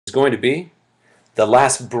going to be the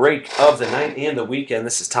last break of the night and the weekend.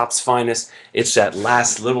 This is Topps Finest. It's that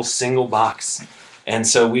last little single box. And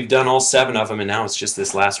so we've done all 7 of them, and now it's just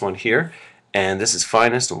this last one here. And this is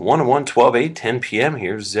Finest 101, 12, 8, 10 p.m.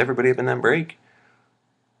 Here's everybody up in that break.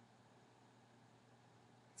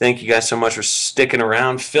 Thank you guys so much for sticking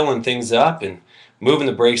around, filling things up, and moving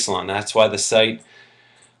the breaks along. That's why the site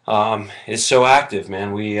is so active,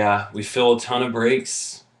 man. We fill a ton of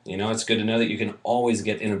breaks. You know, it's good to know that you can always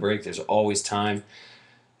get in a break. There's always time,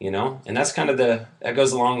 you know. And that's kind of that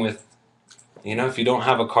goes along with, you know, if you don't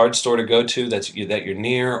have a card store to go to that you're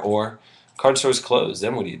near, or card store's closed,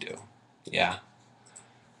 then what do? Yeah.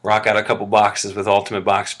 Rock out a couple boxes with Ultimate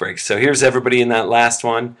Box Breaks. So here's everybody in that last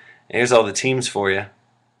one. Here's all the teams for you.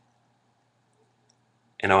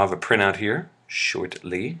 And I'll have a printout here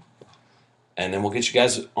shortly. And then we'll get you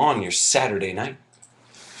guys on your Saturday night.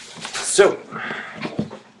 So,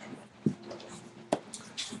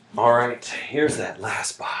 all right, here's that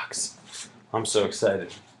last box. I'm so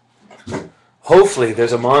excited. Hopefully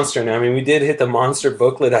there's a monster now. I mean, we did hit the monster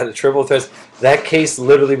booklet out of Triple Threads. That case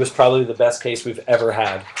literally was probably the best case we've ever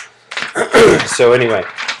had. So anyway,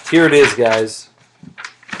 here it is, guys.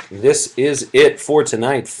 This is it for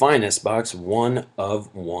tonight. Finest box 1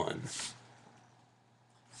 of 1.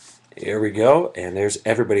 Here we go, and there's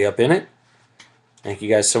everybody up in it. Thank you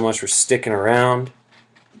guys so much for sticking around.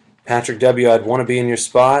 Patrick W., I'd want to be in your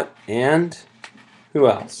spot. And who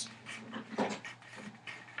else?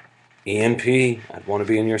 Ian P., I'd want to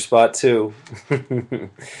be in your spot too.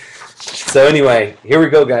 So anyway, here we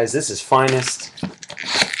go, guys. This is Finest.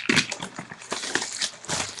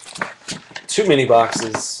 2 mini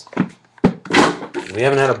boxes. We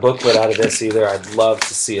haven't had a booklet out of this either. I'd love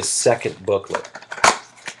to see a second booklet.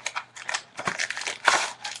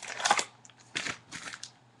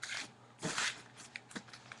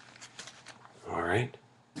 All right.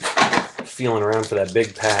 Feeling around for that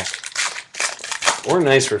big pack. Or a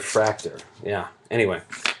nice refractor. Yeah. Anyway,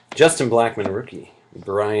 Justin Blackmon, rookie.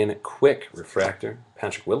 Brian Quick, refractor.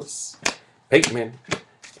 Patrick Willis. Peyton Manning.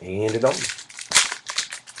 And it all.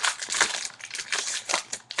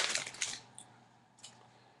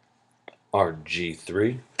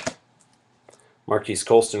 RG3. Marquise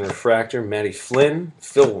Colston, refractor. Matty Flynn.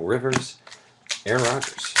 Phil Rivers. Aaron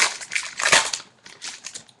Rodgers.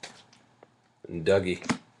 And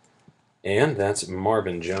Dougie. And that's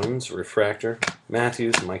Marvin Jones, refractor.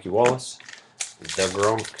 Matthews, Mikey Wallace. The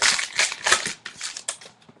Gronk.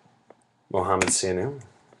 Mohamed Sanu.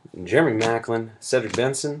 Jeremy Macklin. Cedric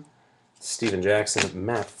Benson. Steven Jackson.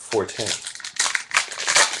 Matt Forte.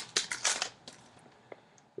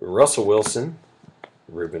 Russell Wilson.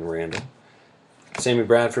 Ruben Randall. Sammy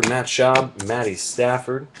Bradford. Matt Schaub. Matty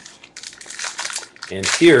Stafford. And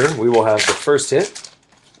here we will have the first hit.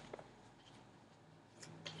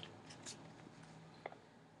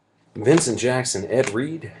 Vincent Jackson, Ed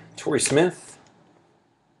Reed, Torrey Smith,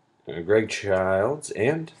 Greg Childs,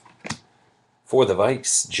 and for the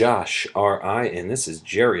Vikes, Josh R.I., and this is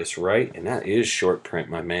Jarius Wright, and that is short print,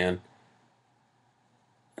 my man.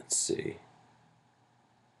 Let's see.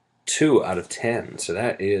 2 out of 10, so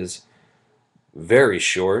that is very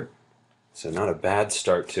short, so not a bad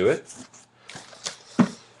start to it.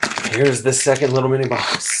 Here's the second little mini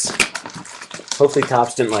box. Hopefully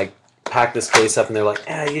Topps didn't, like, pack this case up and they're like,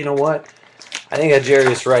 you know what? I think I got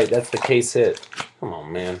Jarius Wright. That's the case hit. Come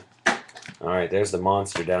on, man. All right, there's the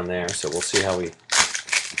monster down there. So we'll see how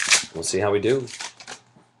we do.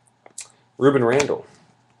 Ruben Randall,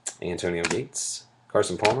 Antonio Gates,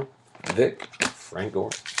 Carson Palmer, Vic, Frank Gore,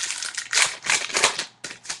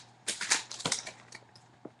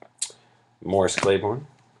 Morris Claiborne,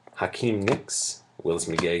 Hakeem Nicks, Willis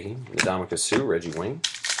McGahee, Ndamukong Suh, Reggie Wayne,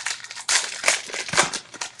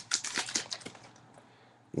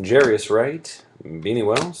 Jarius Wright, Beanie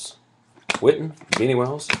Wells, Witten, Beanie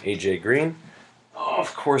Wells, AJ Green. Oh,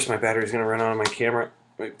 of course my battery's going to run out on my camera.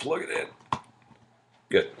 Let me plug it in.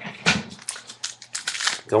 Good.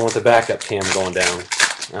 Don't want the backup cam going down.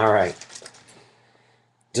 All right.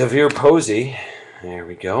 Devere Posey. There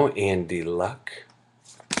we go. Andy Luck.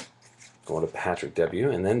 Going to Patrick W.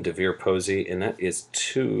 And then Devere Posey, and that is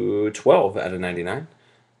 212 out of 99.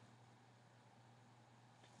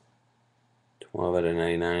 12 out of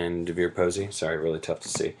 99, Devere Posey. Sorry, really tough to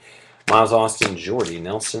see. Miles Austin, Jordy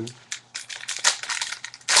Nelson.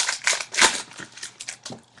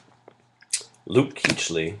 Luke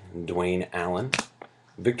Keechley, Dwayne Allen.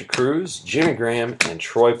 Victor Cruz, Jimmy Graham, and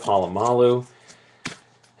Troy Polamalu.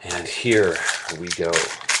 And here we go.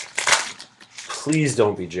 Please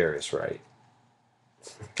don't be Jarius Wright.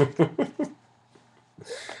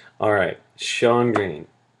 All right. Sean Green,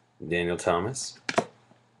 Daniel Thomas,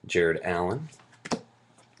 Jared Allen,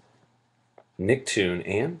 Nick Toon,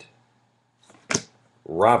 and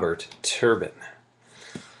Robert Turbin.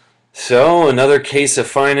 So, another case of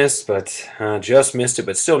finest, but just missed it,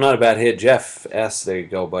 but still not a bad hit. Jeff S., there you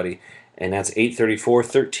go, buddy. And that's 834,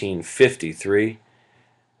 1353.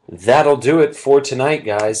 That'll do it for tonight,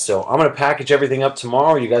 guys. So I'm going to package everything up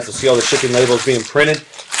tomorrow. You guys will see all the shipping labels being printed.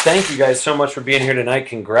 Thank you guys so much for being here tonight.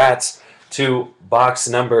 Congrats to box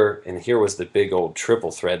number, and here was the big old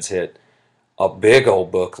triple threads hit. A big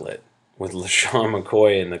old booklet with LaShawn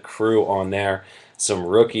McCoy and the crew on there. Some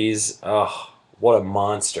rookies. Oh, what a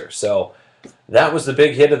monster. So that was the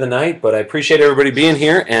big hit of the night, but I appreciate everybody being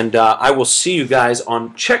here, and I will see you guys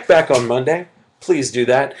on Check Back on Monday. Please do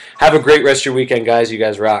that. Have a great rest of your weekend, guys. You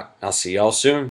guys rock. I'll see y'all soon.